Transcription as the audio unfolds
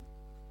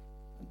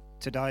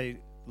Today,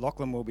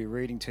 Lachlan will be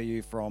reading to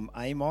you from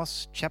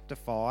Amos chapter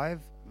 5,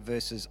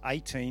 verses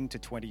 18 to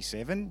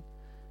 27,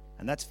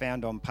 and that's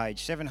found on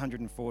page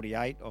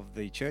 748 of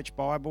the Church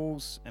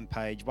Bibles and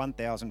page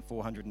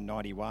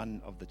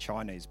 1491 of the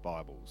Chinese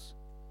Bibles.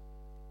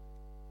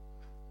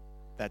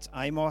 That's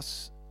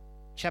Amos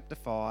chapter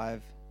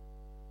 5,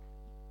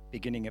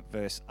 beginning at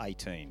verse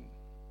 18.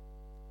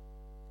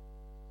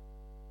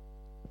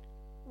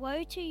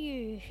 Woe to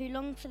you who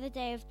long for the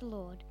day of the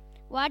Lord.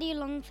 Why do you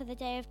long for the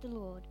day of the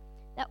Lord?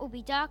 That will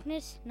be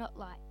darkness, not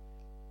light.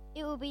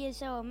 It will be as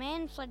though a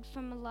man fled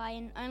from a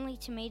lion only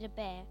to meet a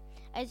bear,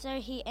 as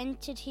though he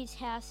entered his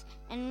house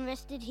and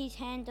rested his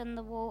hand on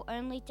the wall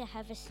only to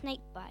have a snake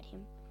bite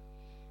him.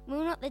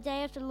 Will not the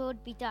day of the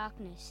Lord be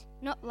darkness,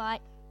 not light,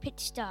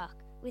 pitch dark,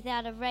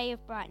 without a ray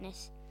of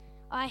brightness?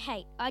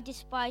 I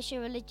despise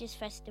your religious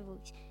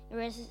festivals.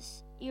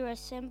 Your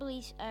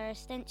assemblies are a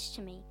stench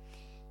to me.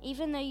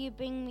 Even though you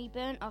bring me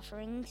burnt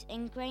offerings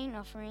and grain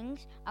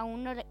offerings, I will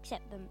not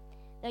accept them.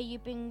 Though you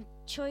bring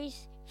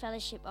choice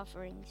fellowship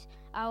offerings,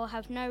 I will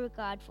have no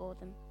regard for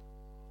them.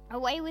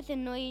 Away with the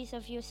noise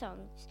of your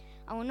songs.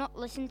 I will not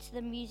listen to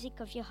the music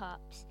of your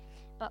harps.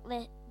 But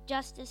let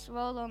justice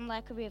roll on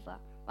like a river,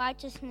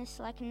 righteousness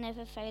like a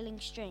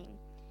never-failing stream.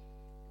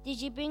 Did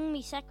you bring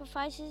me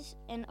sacrifices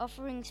and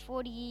offerings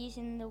 40 years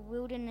in the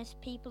wilderness,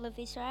 people of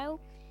Israel?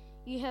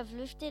 You have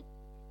lifted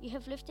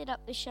up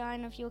the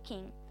shrine of your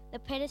king, the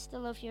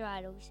pedestal of your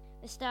idols,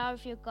 the star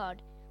of your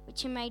God,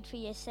 which you made for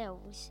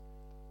yourselves.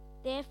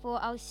 Therefore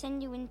I'll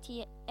send you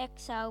into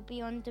exile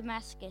beyond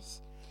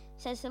Damascus,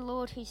 says the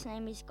Lord, whose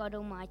name is God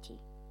Almighty.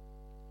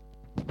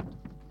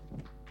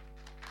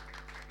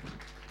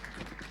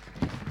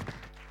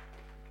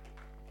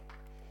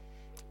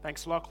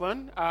 Thanks,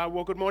 Lachlan.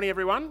 Well, good morning,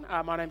 everyone.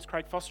 My name's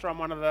Craig Foster. I'm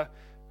one of the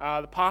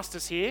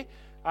pastors here.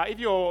 If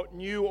you're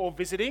new or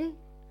visiting,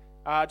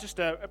 just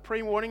a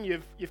pre-warning,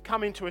 you've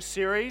come into a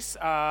series,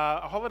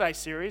 a holiday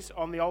series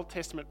on the Old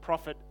Testament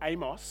prophet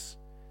Amos,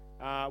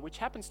 which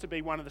happens to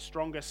be one of the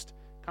strongest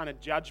kind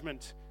of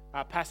judgment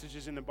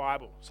passages in the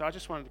Bible. So I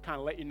just wanted to kind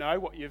of let you know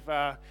what you've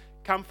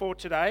come for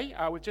today.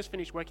 We've just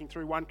finished working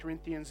through 1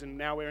 Corinthians, and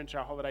now we're into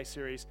our holiday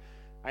series,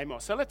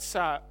 Amos. So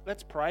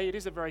let's pray. It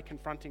is a very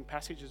confronting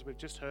passage, as we've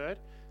just heard.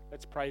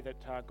 Let's pray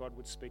that God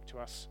would speak to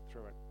us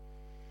through it.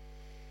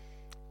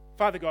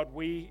 Father God,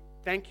 we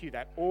thank you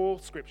that all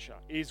Scripture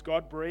is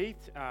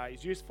God-breathed,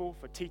 is useful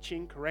for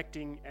teaching,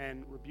 correcting,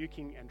 and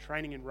rebuking and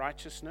training in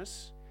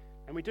righteousness.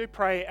 And we do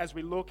pray as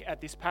we look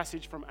at this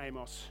passage from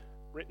Amos,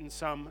 written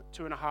some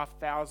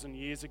 2,500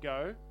 years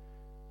ago,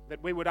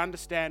 that we would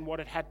understand what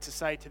it had to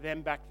say to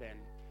them back then,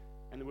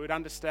 and that we would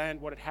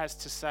understand what it has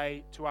to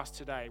say to us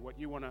today, what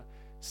you want to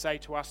say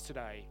to us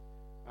today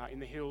in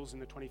the hills in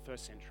the 21st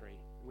century.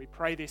 We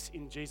pray this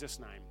in Jesus'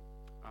 name.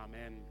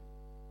 Amen.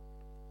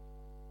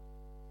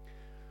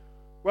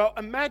 Well,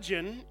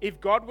 imagine if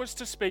God was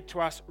to speak to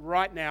us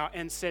right now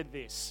and said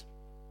this: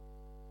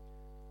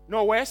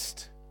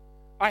 Norwest,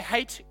 I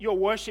hate your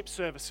worship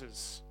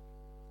services.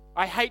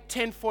 I hate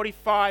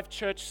 10:45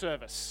 church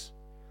service.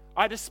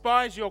 I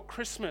despise your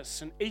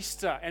Christmas and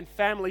Easter and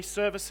family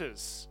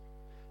services.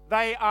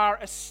 They are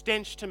a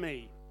stench to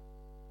me.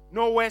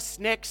 Norwest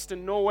Next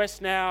and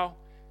Norwest Now,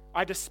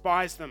 I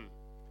despise them.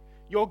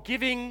 Your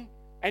giving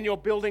and your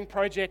building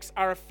projects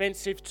are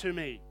offensive to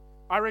me.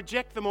 I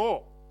reject them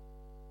all.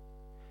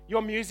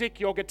 Your music,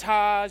 your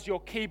guitars, your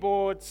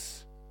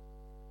keyboards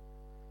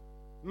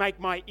make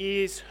my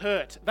ears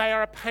hurt. They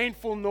are a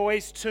painful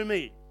noise to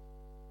me.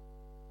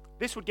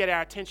 This would get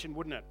our attention,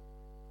 wouldn't it?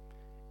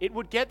 It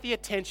would get the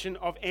attention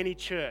of any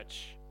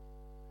church.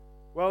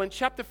 Well, in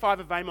chapter 5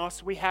 of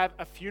Amos, we have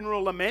a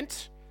funeral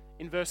lament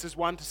in verses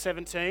 1 to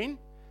 17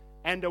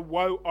 and a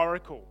woe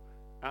oracle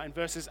in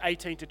verses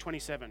 18 to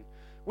 27.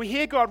 We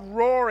hear God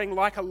roaring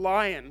like a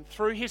lion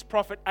through his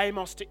prophet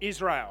Amos to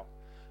Israel.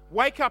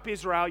 Wake up,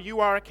 Israel, you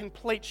are a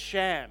complete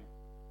sham.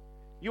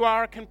 You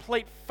are a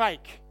complete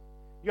fake.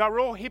 You are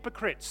all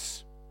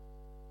hypocrites.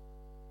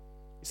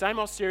 This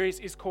Amos series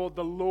is called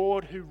The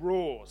Lord Who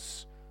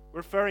Roars,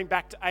 referring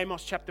back to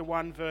Amos chapter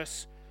 1,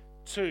 verse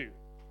 2.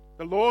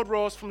 The Lord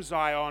roars from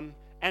Zion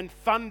and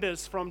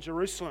thunders from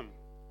Jerusalem.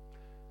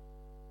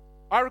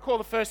 I recall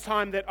the first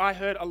time that I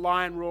heard a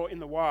lion roar in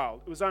the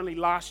wild. It was only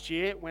last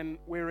year when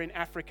we were in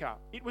Africa.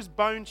 It was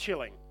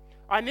bone-chilling.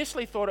 I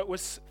initially thought it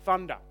was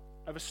thunder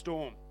of a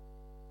storm,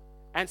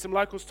 and some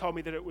locals told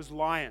me that it was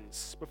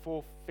lions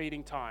before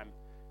feeding time,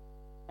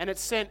 and it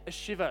sent a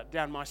shiver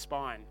down my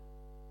spine.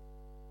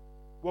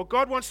 Well,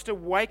 God wants to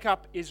wake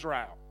up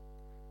Israel.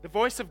 The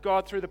voice of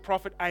God through the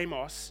prophet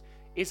Amos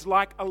is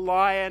like a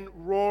lion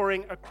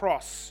roaring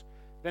across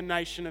the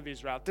nation of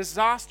Israel.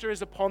 Disaster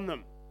is upon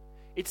them.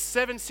 It's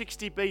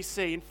 760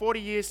 BC. In 40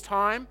 years'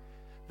 time,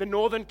 the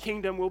northern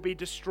kingdom will be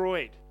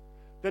destroyed.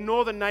 The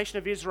northern nation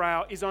of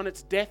Israel is on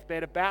its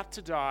deathbed, about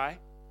to die,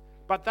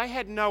 but they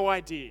had no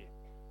idea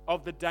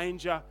of the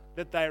danger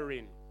that they are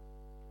in.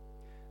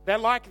 They're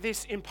like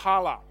this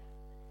impala,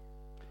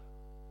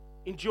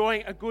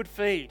 enjoying a good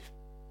feed,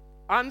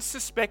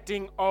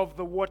 unsuspecting of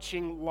the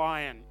watching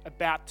lion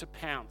about to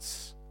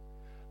pounce.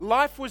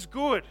 Life was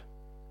good,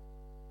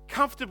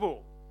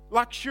 comfortable,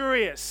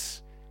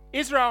 luxurious.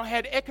 Israel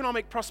had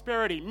economic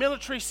prosperity,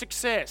 military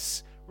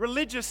success,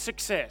 religious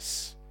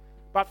success.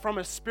 But from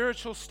a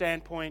spiritual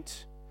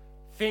standpoint,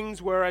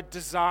 things were a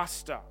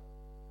disaster.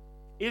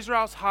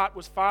 Israel's heart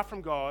was far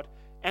from God,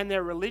 and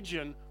their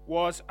religion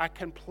was a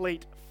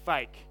complete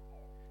fake.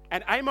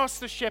 And Amos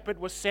the shepherd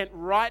was sent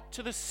right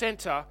to the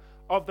center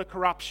of the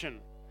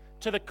corruption,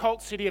 to the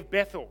cult city of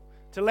Bethel,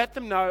 to let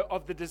them know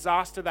of the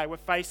disaster they were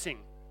facing.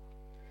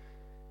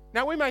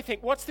 Now we may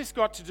think, what's this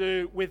got to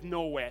do with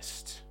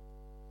Norwest?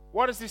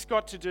 What has this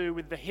got to do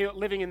with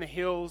living in the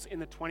hills in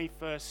the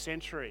 21st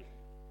century?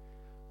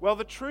 Well,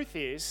 the truth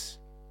is,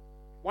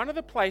 one of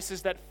the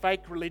places that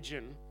fake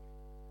religion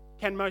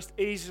can most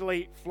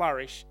easily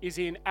flourish is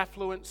in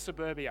affluent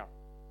suburbia.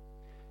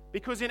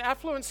 Because in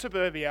affluent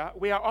suburbia,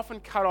 we are often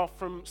cut off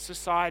from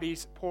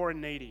society's poor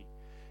and needy.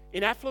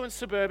 In affluent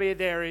suburbia,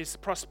 there is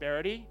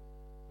prosperity,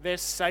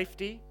 there's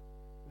safety,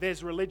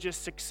 there's religious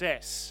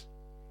success.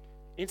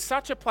 In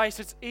such a place,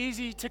 it's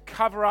easy to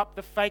cover up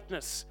the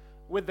fakeness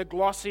with the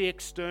glossy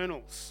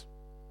externals.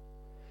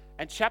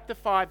 And chapter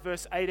 5,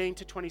 verse 18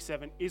 to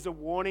 27 is a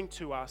warning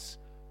to us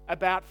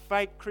about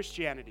fake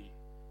Christianity,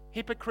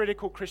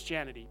 hypocritical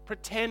Christianity,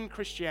 pretend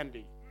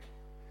Christianity.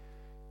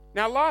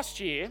 Now, last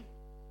year,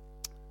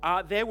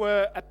 there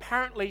were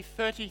apparently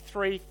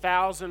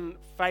 33,000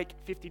 fake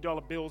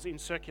 $50 bills in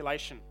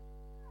circulation.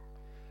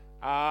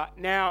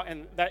 Now,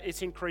 and that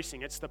it's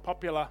increasing. It's the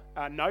popular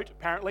note,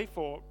 apparently,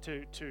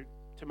 to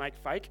make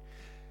fake.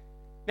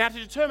 Now, to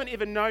determine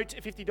if a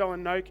 $50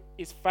 note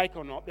is fake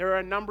or not, there are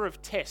a number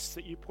of tests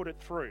that you put it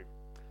through.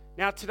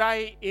 Now,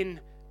 today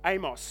in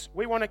Amos,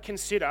 we want to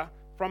consider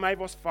from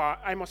Amos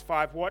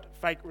 5 what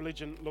fake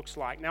religion looks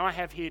like. Now, I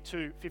have here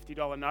two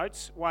 $50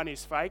 notes. One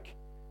is fake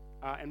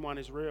and one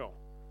is real.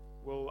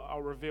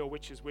 I'll reveal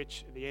which is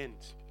which at the end.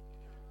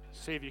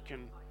 See if you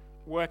can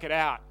work it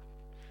out.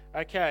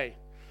 Okay.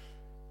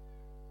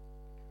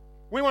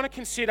 We want to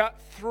consider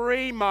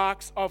 3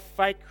 marks of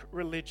fake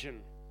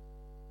religion.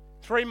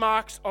 3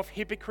 marks of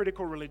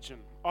hypocritical religion,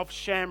 of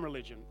sham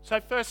religion.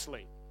 So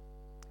firstly,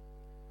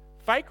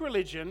 fake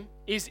religion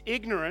is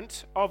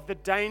ignorant of the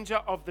danger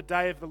of the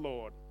day of the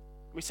Lord.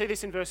 We see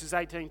this in verses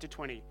 18 to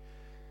 20.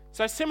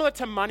 So similar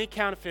to money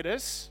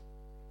counterfeiters,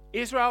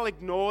 Israel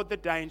ignored the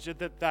danger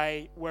that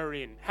they were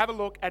in. Have a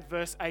look at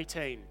verse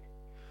 18.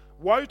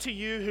 Woe to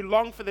you who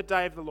long for the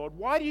day of the Lord.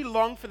 Why do you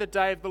long for the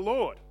day of the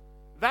Lord?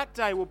 That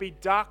day will be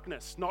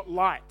darkness, not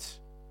light.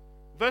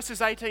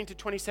 Verses 18 to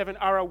 27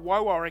 are a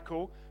woe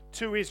oracle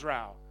to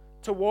Israel,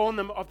 to warn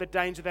them of the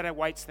danger that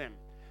awaits them.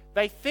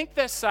 They think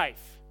they're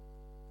safe.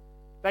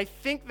 They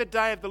think the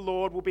day of the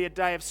Lord will be a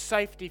day of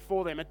safety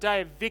for them, a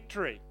day of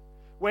victory,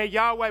 where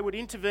Yahweh would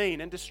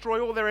intervene and destroy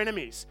all their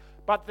enemies.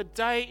 But the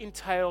day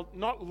entailed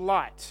not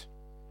light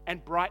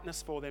and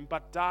brightness for them,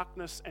 but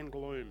darkness and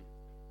gloom.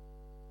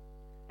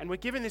 And we're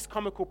given this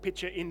comical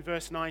picture in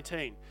verse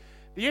 19.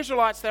 The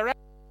Israelites, they're out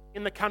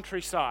in the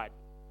countryside,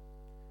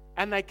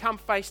 and they come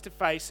face to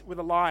face with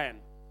a lion.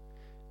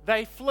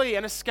 They flee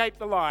and escape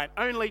the lion,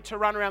 only to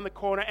run around the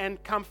corner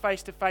and come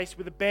face to face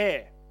with a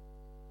bear.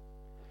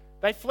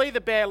 They flee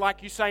the bear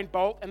like Usain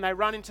Bolt, and they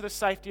run into the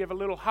safety of a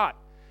little hut.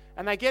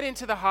 And they get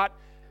into the hut,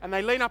 and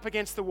they lean up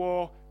against the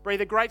wall,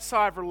 breathe a great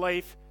sigh of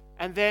relief,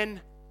 and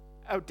then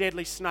a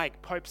deadly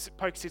snake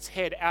pokes its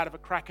head out of a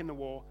crack in the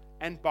wall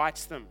and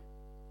bites them.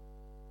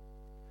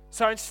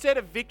 So instead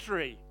of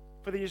victory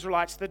for the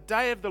Israelites, the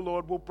day of the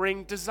Lord will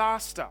bring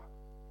disaster.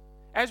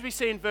 As we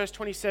see in verse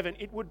 27,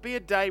 it would be a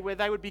day where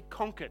they would be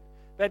conquered.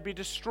 They'd be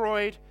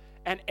destroyed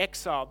and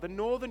exiled. The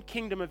northern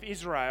kingdom of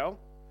Israel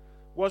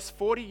was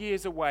 40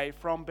 years away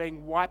from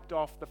being wiped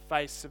off the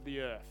face of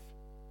the earth.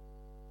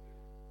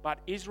 But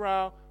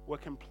Israel were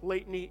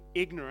completely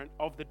ignorant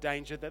of the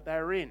danger that they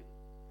were in.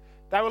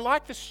 They were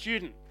like the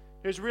student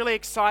who's really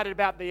excited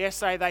about the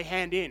essay they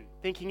hand in,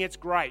 thinking it's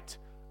great,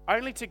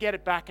 only to get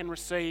it back and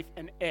receive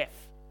an F,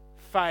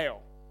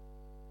 fail.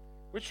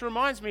 Which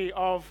reminds me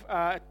of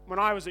when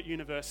I was at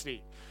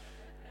university.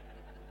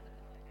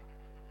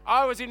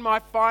 I was in my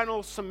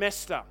final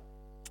semester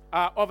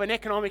of an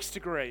economics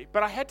degree,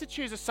 but I had to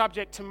choose a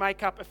subject to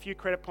make up a few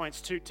credit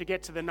points to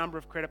get to the number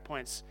of credit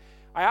points.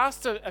 I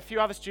asked a few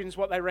other students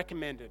what they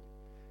recommended,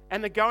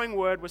 and the going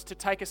word was to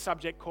take a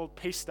subject called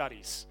peace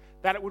studies,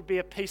 that it would be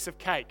a piece of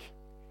cake.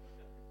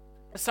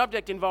 The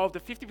subject involved a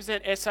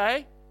 50%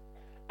 essay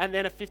and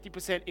then a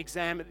 50%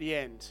 exam at the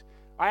end.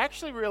 I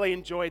actually really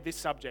enjoyed this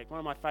subject, one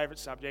of my favourite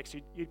subjects.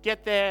 You'd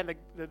get there and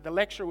the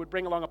lecturer would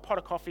bring along a pot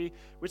of coffee.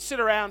 We'd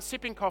sit around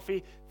sipping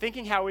coffee,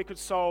 thinking how we could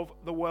solve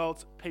the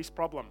world's peace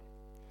problem.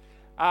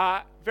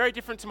 Very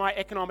different to my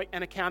economic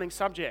and accounting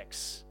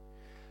subjects.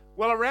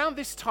 Well, around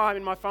this time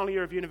in my final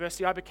year of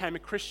university, I became a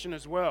Christian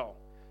as well.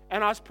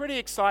 And I was pretty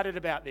excited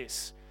about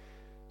this.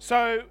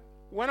 So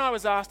when I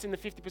was asked in the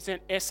 50%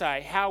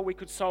 essay how we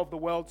could solve the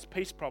world's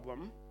peace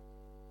problem,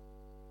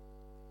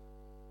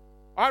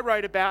 I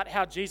wrote about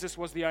how Jesus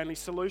was the only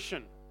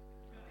solution.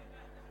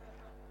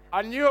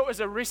 I knew it was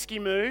a risky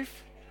move,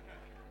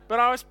 But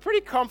I was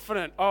pretty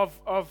confident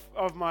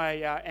of my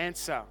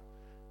answer.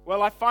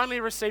 Well, I finally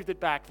received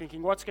it back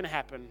thinking, what's going to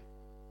happen?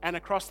 And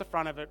across the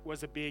front of it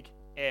was a big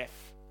F.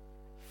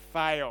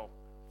 Fail.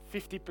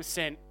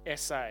 50%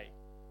 essay.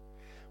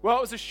 Well,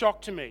 it was a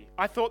shock to me.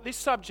 I thought this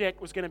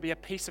subject was going to be a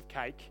piece of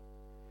cake.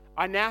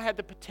 I now had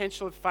the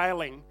potential of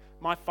failing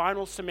my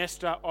final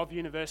semester of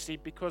university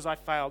because I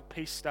failed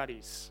peace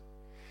studies.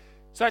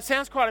 So it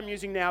sounds quite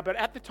amusing now, but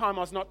at the time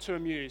I was not too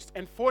amused.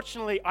 And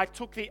fortunately, I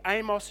took the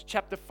Amos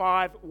chapter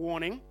 5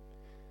 warning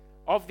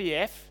of the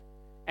F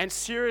and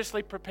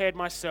seriously prepared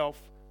myself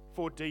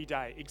for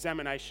D-Day,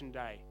 examination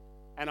day.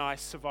 And I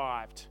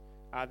survived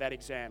that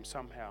exam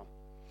somehow.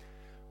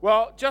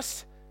 Well,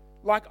 just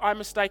like I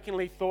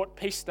mistakenly thought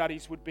peace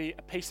studies would be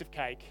a piece of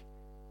cake,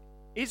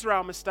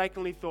 Israel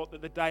mistakenly thought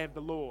that the day of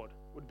the Lord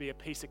would be a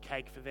piece of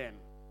cake for them.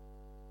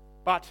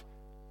 But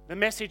the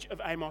message of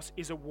Amos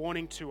is a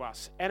warning to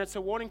us, and it's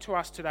a warning to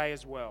us today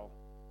as well.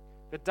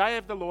 The day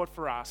of the Lord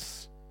for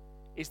us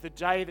is the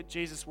day that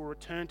Jesus will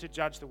return to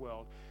judge the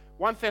world.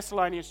 1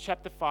 Thessalonians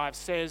chapter 5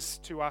 says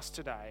to us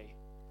today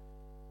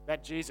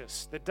that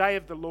Jesus, the day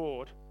of the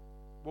Lord,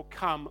 will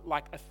come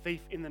like a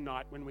thief in the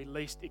night when we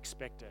least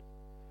expect it.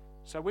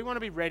 So we want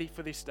to be ready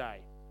for this day.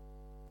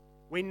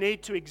 We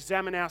need to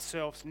examine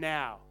ourselves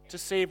now to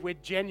see if we're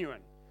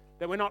genuine,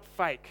 that we're not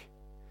fake.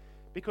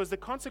 Because the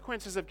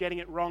consequences of getting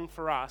it wrong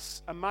for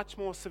us are much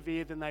more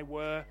severe than they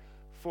were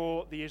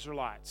for the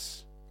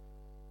Israelites.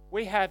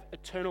 We have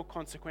eternal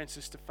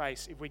consequences to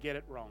face if we get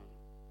it wrong.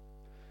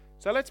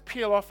 So let's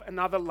peel off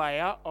another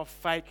layer of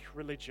fake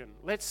religion.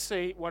 Let's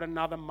see what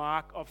another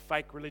mark of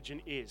fake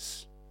religion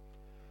is.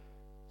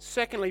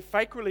 Secondly,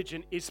 fake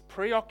religion is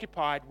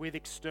preoccupied with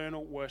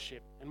external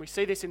worship. And we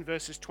see this in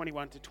verses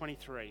 21 to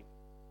 23.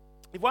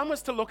 If one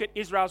was to look at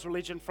Israel's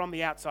religion from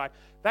the outside,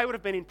 they would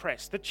have been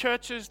impressed. The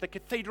churches, the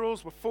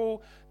cathedrals were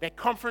full. Their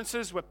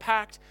conferences were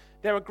packed.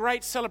 There were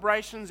great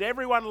celebrations.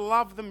 Everyone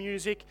loved the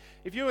music.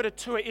 If you were to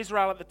tour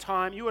Israel at the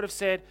time, you would have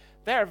said,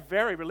 they're a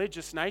very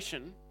religious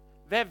nation.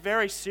 They're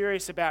very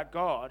serious about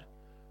God.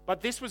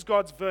 But this was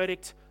God's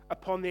verdict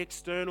upon the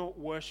external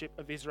worship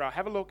of Israel.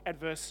 Have a look at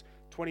verse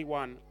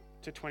 21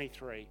 to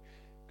 23.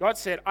 God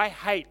said,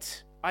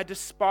 I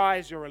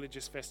despise your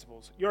religious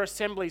festivals. Your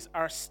assemblies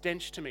are a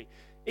stench to me.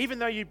 Even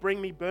though you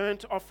bring me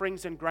burnt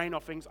offerings and grain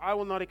offerings, I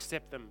will not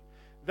accept them.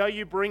 Though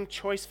you bring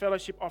choice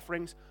fellowship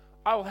offerings,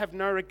 I will have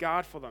no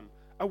regard for them.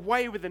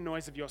 Away with the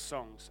noise of your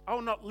songs. I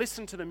will not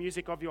listen to the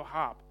music of your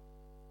harp.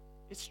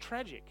 It's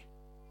tragic.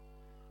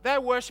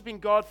 They're worshipping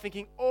God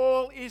thinking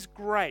all is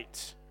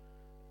great.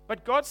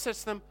 But God says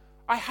to them,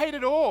 I hate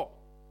it all.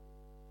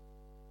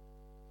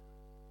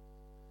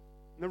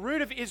 And the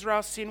root of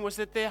Israel's sin was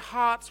that their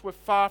hearts were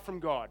far from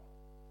God.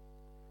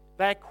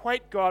 They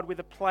equate God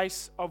with a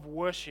place of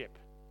worship,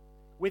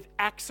 with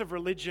acts of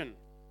religion.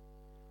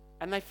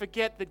 And they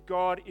forget that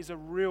God is a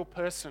real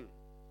person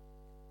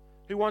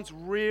who wants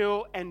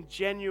real and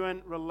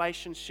genuine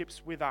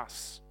relationships with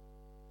us.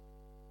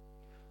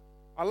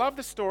 I love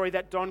the story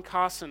that Don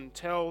Carson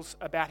tells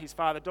about his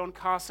father. Don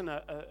Carson,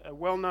 a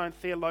well-known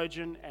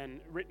theologian and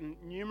written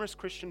numerous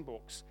Christian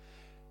books.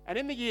 And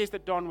in the years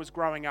that Don was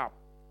growing up,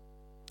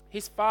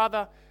 his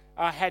father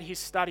had his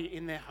study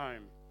in their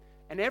home.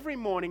 And every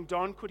morning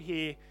Don could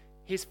hear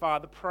his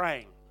father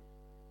praying.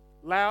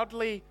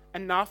 Loudly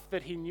enough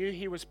that he knew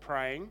he was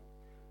praying,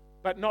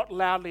 but not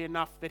loudly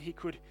enough that he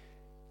could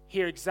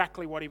hear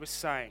exactly what he was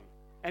saying.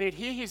 And he'd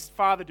hear his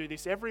father do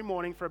this every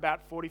morning for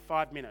about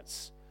 45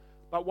 minutes.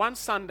 But one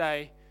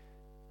Sunday,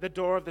 the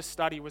door of the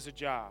study was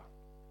ajar,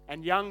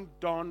 and young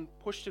Don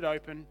pushed it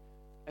open,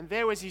 and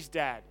there was his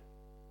dad,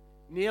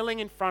 kneeling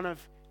in front of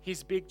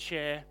his big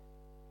chair,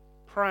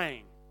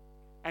 praying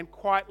and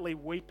quietly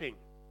weeping.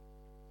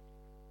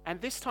 And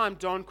this time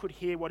Don could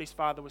hear what his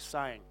father was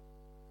saying.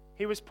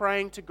 He was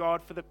praying to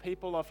God for the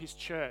people of his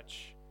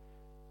church,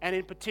 and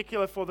in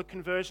particular for the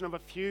conversion of a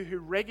few who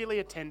regularly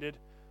attended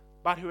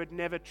but who had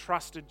never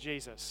trusted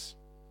Jesus.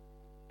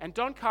 And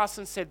Don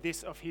Carson said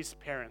this of his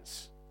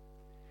parents.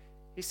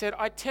 He said,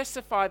 I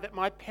testify that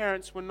my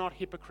parents were not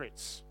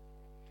hypocrites.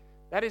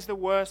 That is the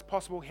worst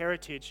possible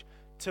heritage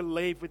to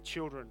leave with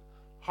children.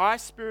 High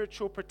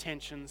spiritual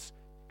pretensions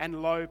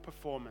and low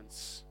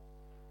performance.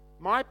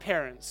 My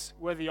parents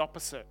were the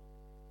opposite.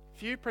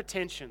 Few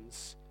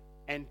pretensions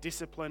and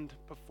disciplined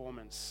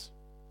performance.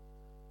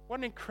 What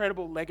an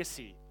incredible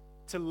legacy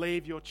to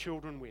leave your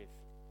children with.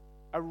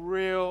 A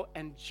real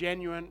and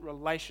genuine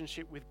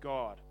relationship with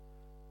God,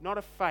 not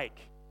a fake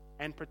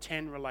and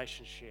pretend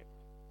relationship.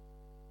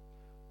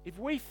 If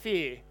we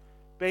fear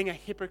being a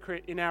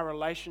hypocrite in our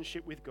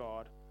relationship with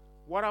God,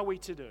 what are we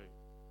to do?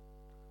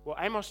 Well,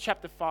 Amos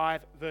chapter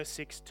 5, verse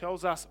 6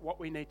 tells us what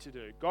we need to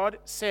do. God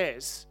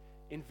says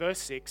in verse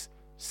 6,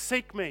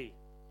 seek me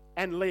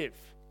and live.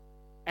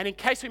 And in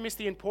case we miss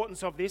the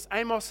importance of this,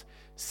 Amos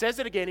says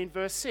it again in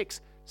verse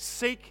 6,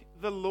 seek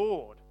the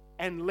Lord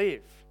and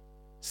live.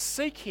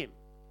 Seek him,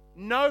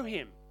 know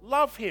him,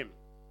 love him.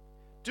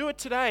 Do it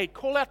today.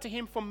 Call out to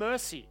him for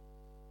mercy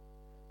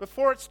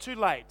before it's too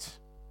late.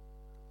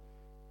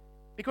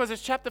 Because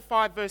as chapter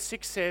 5 verse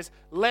 6 says,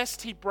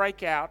 lest he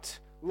break out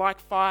like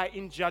fire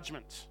in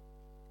judgment,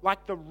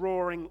 like the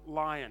roaring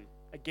lion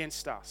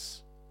against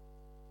us.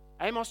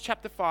 Amos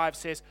chapter 5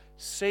 says,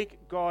 seek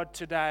God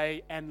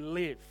today and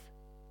live.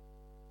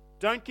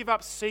 Don't give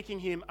up seeking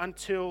him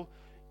until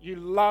you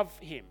love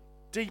him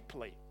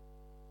deeply.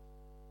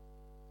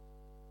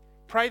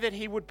 Pray that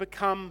you would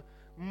become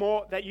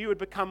more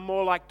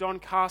like Don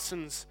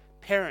Carson's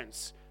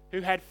parents,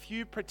 who had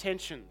few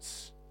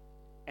pretensions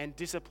and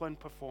disciplined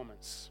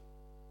performance.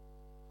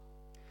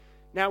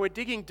 Now we're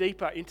digging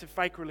deeper into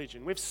fake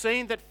religion. We've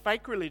seen that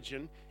fake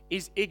religion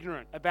is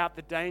ignorant about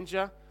the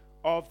danger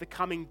of the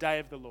coming day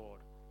of the Lord.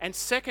 And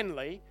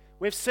secondly,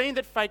 we've seen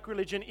that fake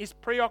religion is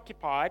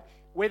preoccupied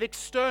with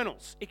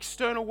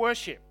external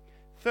worship.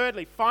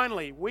 Thirdly,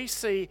 finally, we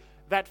see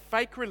that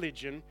fake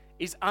religion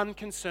is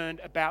unconcerned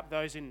about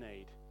those in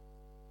need.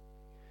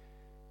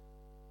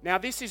 Now,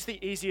 this is the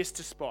easiest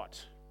to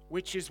spot,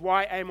 which is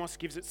why Amos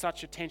gives it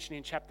such attention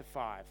in chapter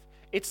 5.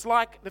 It's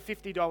like the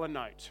 $50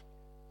 note.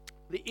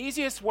 The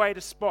easiest way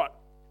to spot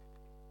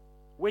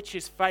which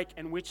is fake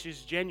and which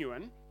is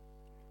genuine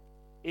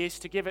is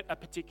to give it a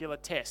particular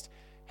test.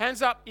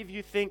 Hands up if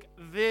you think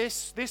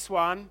this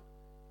one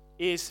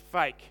is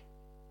fake.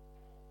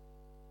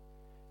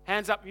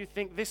 Hands up if you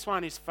think this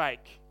one is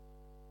fake.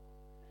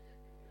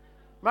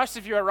 Most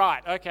of you are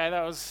right. Okay,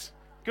 that was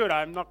good.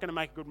 I'm not going to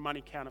make a good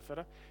money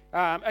counterfeiter.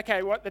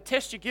 Okay, what the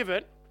test you give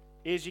it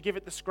is you give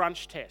it the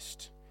scrunch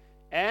test.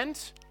 And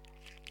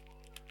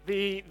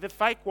the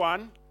fake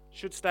one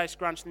should stay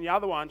scrunched and the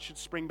other one should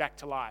spring back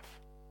to life.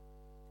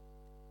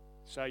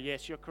 So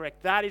yes, you're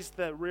correct. That is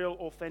the real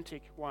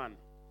authentic one.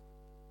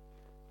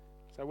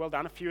 So well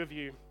done. A few of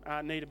you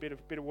need a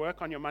bit of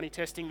work on your money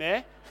testing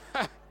there.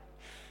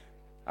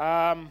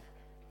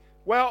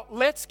 Well,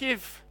 let's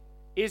give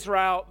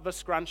Israel the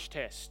scrunch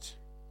test.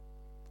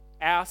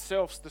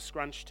 Ourselves the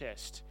scrunch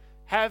test.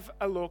 Have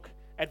a look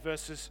at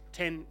verses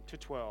 10 to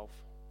 12.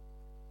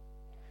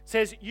 It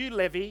says, you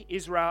levy,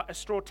 Israel, a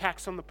straw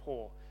tax on the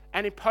poor,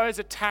 and impose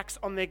a tax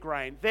on their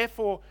grain.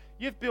 Therefore,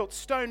 you've built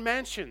stone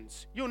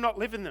mansions. You'll not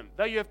live in them.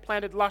 Though you have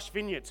planted lush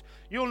vineyards,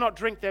 you'll not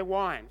drink their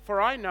wine.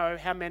 For I know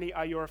how many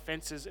are your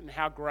offences and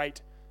how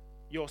great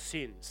your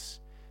sins.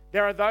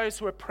 There are those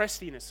who oppress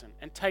the innocent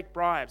and take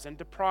bribes and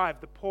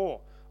deprive the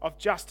poor of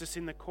justice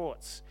in the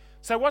courts.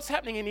 So what's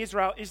happening in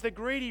Israel is the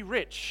greedy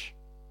rich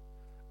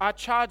are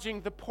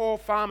charging the poor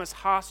farmers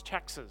harsh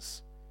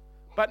taxes.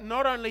 But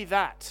not only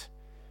that,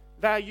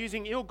 they are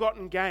using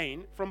ill-gotten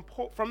gain from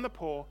the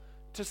poor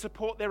to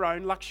support their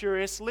own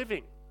luxurious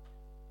living.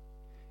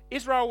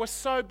 Israel was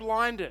so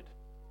blinded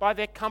by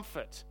their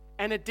comfort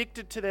and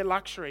addicted to their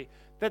luxury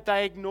that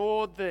they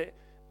ignored the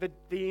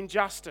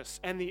injustice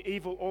and the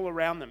evil all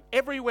around them.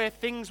 Everywhere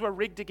things were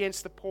rigged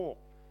against the poor.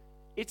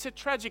 It's a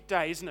tragic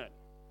day, isn't it,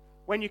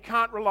 when you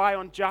can't rely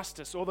on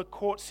justice or the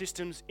court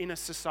systems in a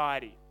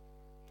society.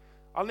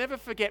 I'll never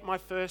forget my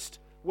first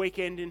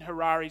weekend in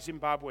Harare,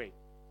 Zimbabwe,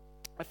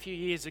 a few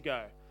years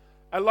ago.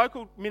 A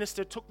local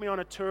minister took me on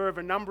a tour of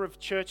a number of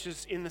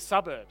churches in the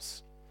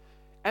suburbs.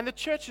 And the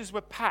churches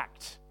were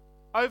packed,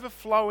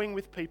 overflowing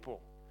with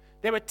people.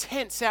 There were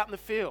tents out in the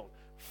field,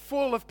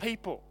 full of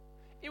people.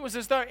 It was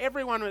as though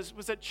everyone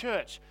was at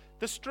church.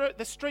 The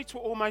streets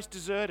were almost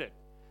deserted.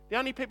 The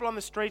only people on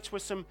the streets were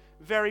some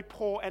very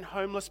poor and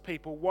homeless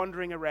people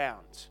wandering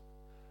around.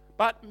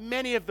 But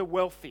many of the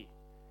wealthy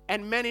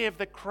and many of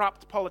the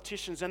corrupt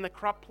politicians and the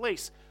corrupt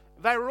police,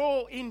 they were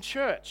all in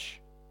church.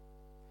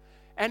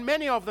 And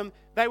many of them,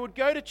 they would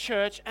go to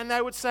church and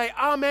they would say,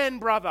 Amen,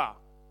 brother.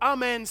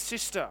 Amen,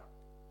 sister.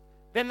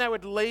 Then they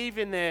would leave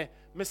in their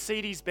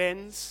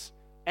Mercedes-Benz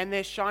and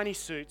their shiny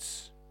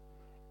suits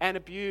and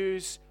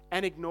abuse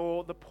and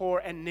ignore the poor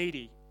and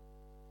needy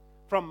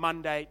from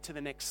Monday to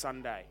the next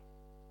Sunday.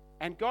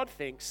 And God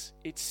thinks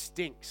it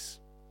stinks.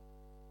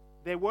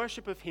 Their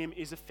worship of him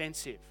is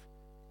offensive.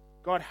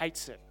 God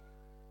hates it.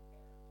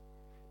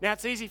 Now,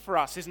 it's easy for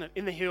us, isn't it,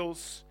 in the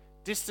hills,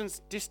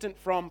 distant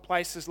from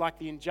places like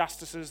the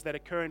injustices that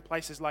occur in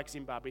places like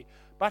Zimbabwe.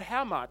 But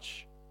how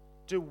much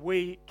do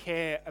we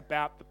care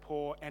about the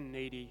poor and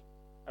needy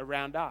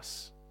around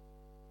us?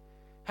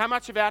 How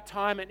much of our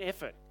time and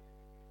effort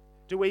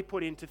do we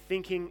put into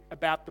thinking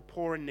about the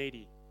poor and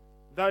needy,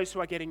 those who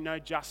are getting no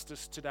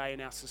justice today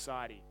in our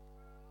society?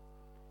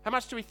 How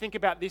much do we think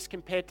about this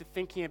compared to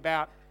thinking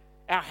about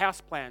our house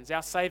plans,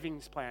 our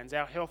savings plans,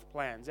 our health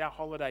plans, our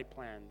holiday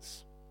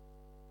plans?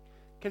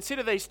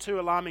 Consider these two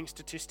alarming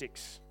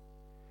statistics.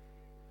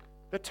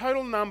 The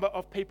total number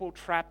of people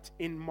trapped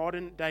in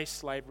modern-day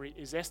slavery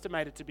is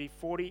estimated to be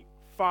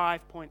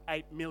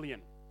 45.8 million.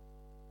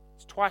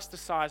 It's twice the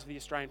size of the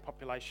Australian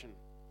population.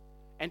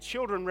 And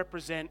children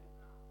represent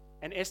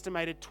an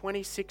estimated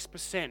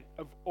 26%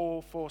 of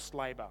all forced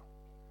labour.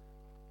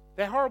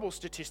 They're horrible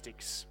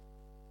statistics.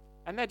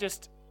 And they're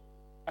just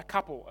a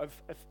couple of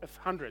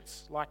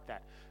hundreds like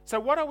that. So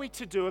what are we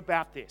to do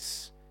about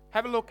this?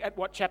 Have a look at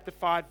what chapter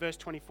 5, verse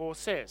 24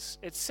 says.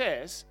 It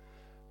says,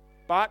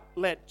 but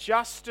let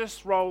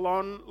justice roll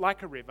on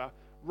like a river,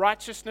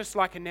 righteousness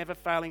like a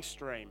never-failing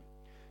stream.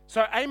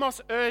 So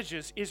Amos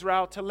urges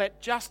Israel to let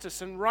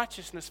justice and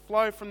righteousness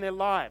flow from their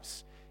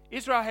lives.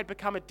 Israel had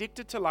become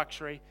addicted to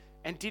luxury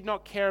and did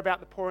not care about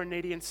the poor and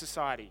needy in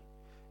society.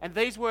 And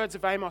these words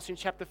of Amos in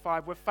chapter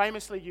 5 were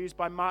famously used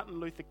by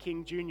Martin Luther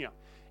King Jr.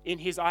 in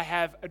his I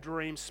Have a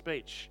Dream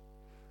speech.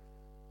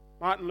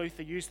 Martin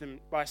Luther used them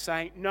by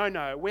saying,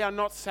 No, we are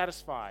not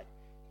satisfied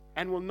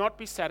and will not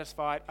be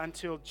satisfied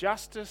until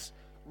justice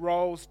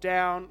rolls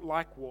down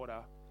like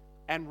water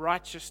and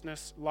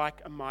righteousness like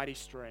a mighty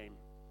stream.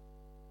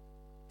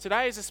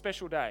 Today is a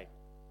special day.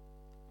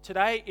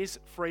 Today is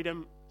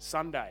Freedom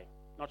Sunday.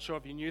 Not sure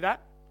if you knew that.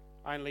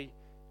 I only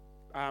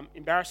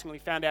embarrassingly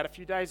found out a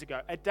few days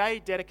ago. A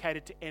day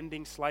dedicated to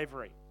ending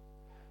slavery.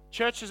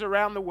 Churches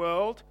around the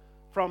world,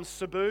 from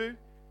Cebu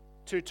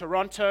to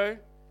Toronto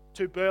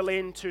to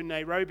Berlin to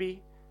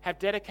Nairobi, have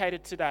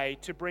dedicated today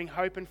to bring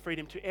hope and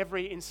freedom to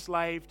every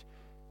enslaved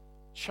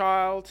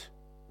child,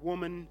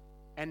 woman,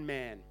 and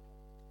man.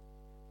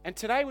 And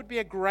today would be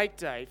a great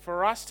day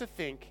for us to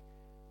think,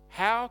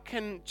 how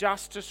can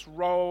justice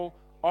roll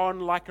on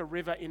like a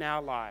river in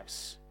our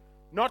lives?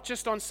 Not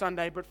just on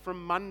Sunday, but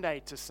from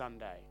Monday to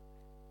Sunday.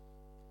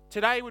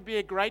 Today would be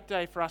a great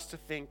day for us to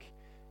think,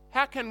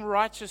 how can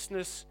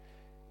righteousness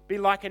be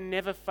like a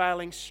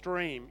never-failing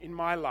stream in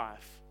my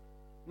life?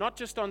 Not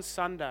just on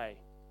Sunday,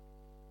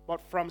 but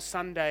from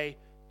Sunday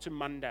to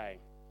Monday.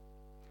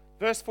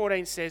 Verse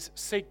 14 says,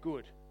 seek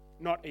good,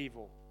 not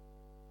evil.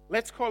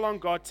 Let's call on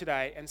God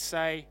today and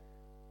say,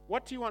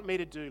 what do you want me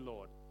to do,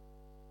 Lord?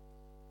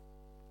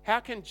 How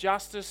can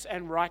justice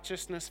and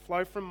righteousness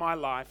flow from my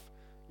life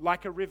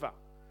like a river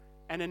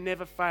and a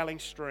never-failing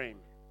stream?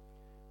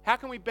 How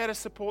can we better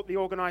support the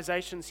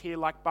organisations here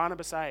like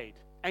Barnabas Aid,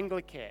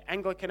 Anglicare,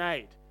 Anglican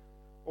Aid,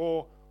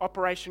 or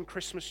Operation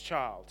Christmas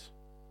Child,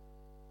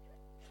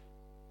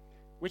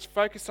 which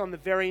focus on the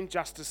very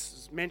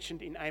injustices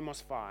mentioned in Amos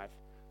 5?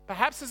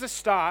 Perhaps as a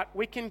start,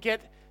 we can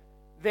get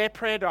their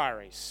prayer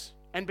diaries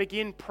and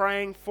begin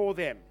praying for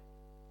them.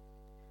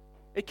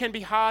 It can be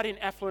hard in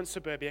affluent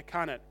suburbia,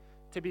 can't it,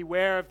 to be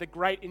aware of the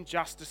great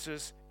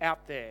injustices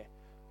out there.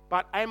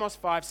 But Amos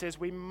 5 says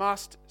we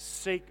must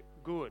seek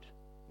good,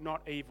 not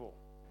evil.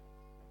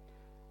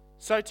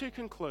 So to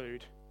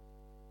conclude,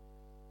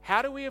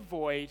 how do we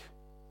avoid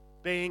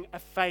being a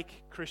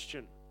fake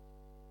Christian,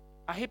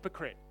 a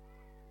hypocrite,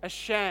 a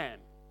sham?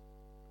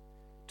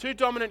 Two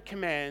dominant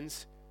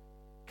commands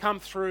come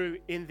through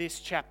in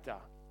this chapter.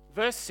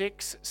 Verse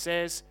 6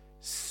 says,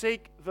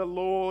 seek the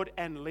Lord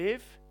and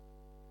live.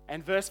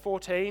 And verse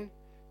 14,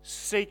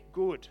 seek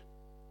good,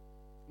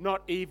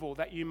 not evil,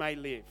 that you may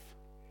live.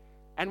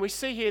 And we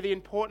see here the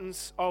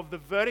importance of the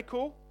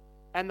vertical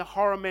and the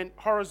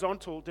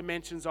horizontal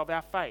dimensions of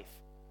our faith.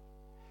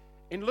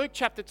 In Luke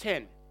chapter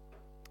 10,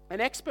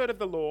 an expert of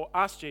the law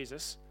asked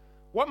Jesus,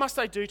 what must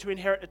I do to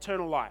inherit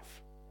eternal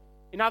life?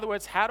 In other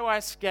words, how do I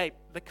escape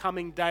the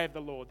coming day of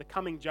the Lord, the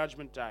coming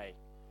judgment day?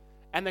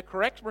 And the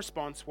correct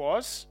response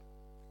was,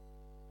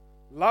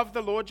 love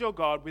the Lord your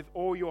God with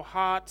all your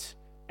heart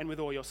and with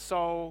all your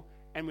soul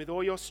and with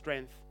all your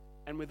strength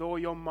and with all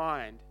your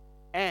mind,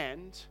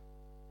 and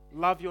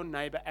love your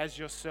neighbor as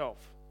yourself.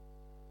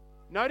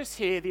 Notice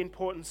here the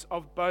importance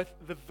of both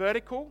the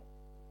vertical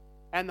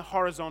and the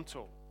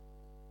horizontal.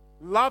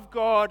 Love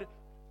God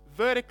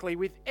vertically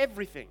with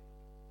everything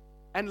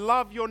and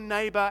love your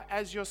neighbor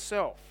as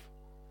yourself.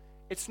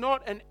 It's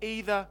not an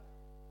either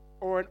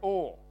or an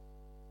or.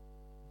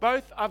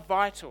 Both are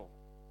vital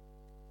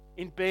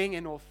in being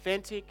an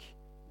authentic,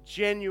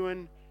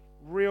 genuine,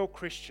 real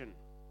Christian.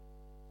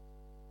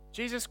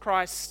 Jesus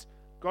Christ,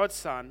 God's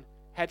Son,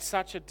 had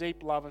such a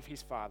deep love of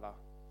his Father,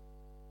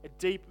 a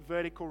deep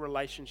vertical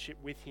relationship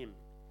with him.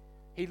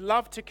 He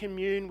loved to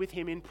commune with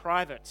him in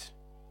private.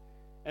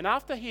 And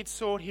after he had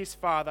sought his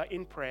Father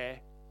in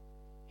prayer,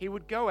 he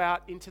would go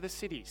out into the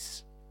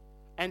cities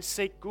and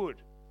seek good,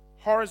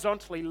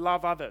 horizontally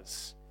love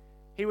others.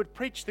 He would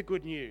preach the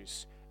good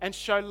news and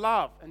show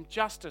love and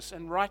justice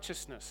and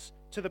righteousness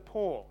to the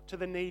poor, to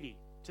the needy,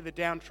 to the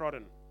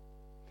downtrodden.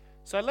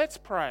 So let's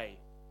pray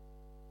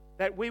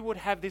that we would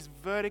have this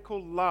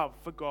vertical love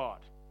for God,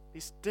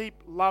 this deep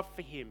love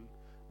for him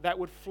that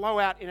would flow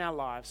out in our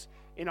lives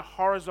in a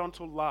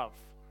horizontal love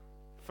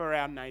for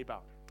our neighbour.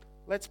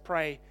 Let's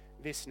pray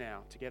this now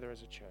together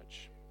as a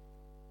church.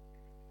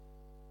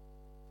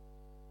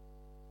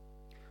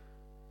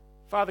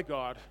 Father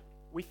God,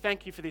 we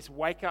thank you for this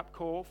wake-up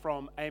call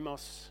from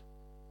Amos,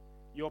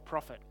 your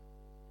prophet.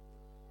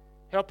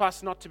 Help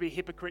us not to be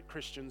hypocrite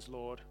Christians,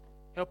 Lord.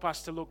 Help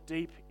us to look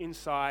deep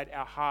inside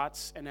our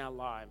hearts and our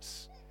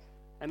lives.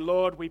 And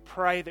Lord, we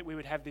pray that we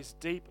would have this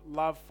deep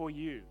love for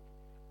you,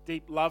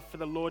 deep love for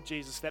the Lord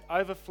Jesus that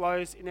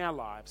overflows in our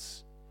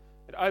lives.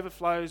 It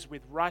overflows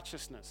with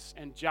righteousness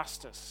and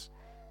justice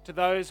to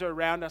those who are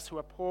around us who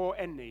are poor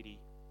and needy.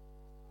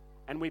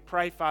 And we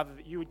pray, Father,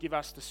 that you would give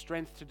us the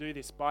strength to do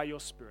this by your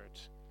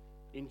Spirit.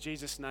 In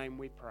Jesus' name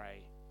we pray.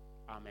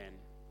 Amen.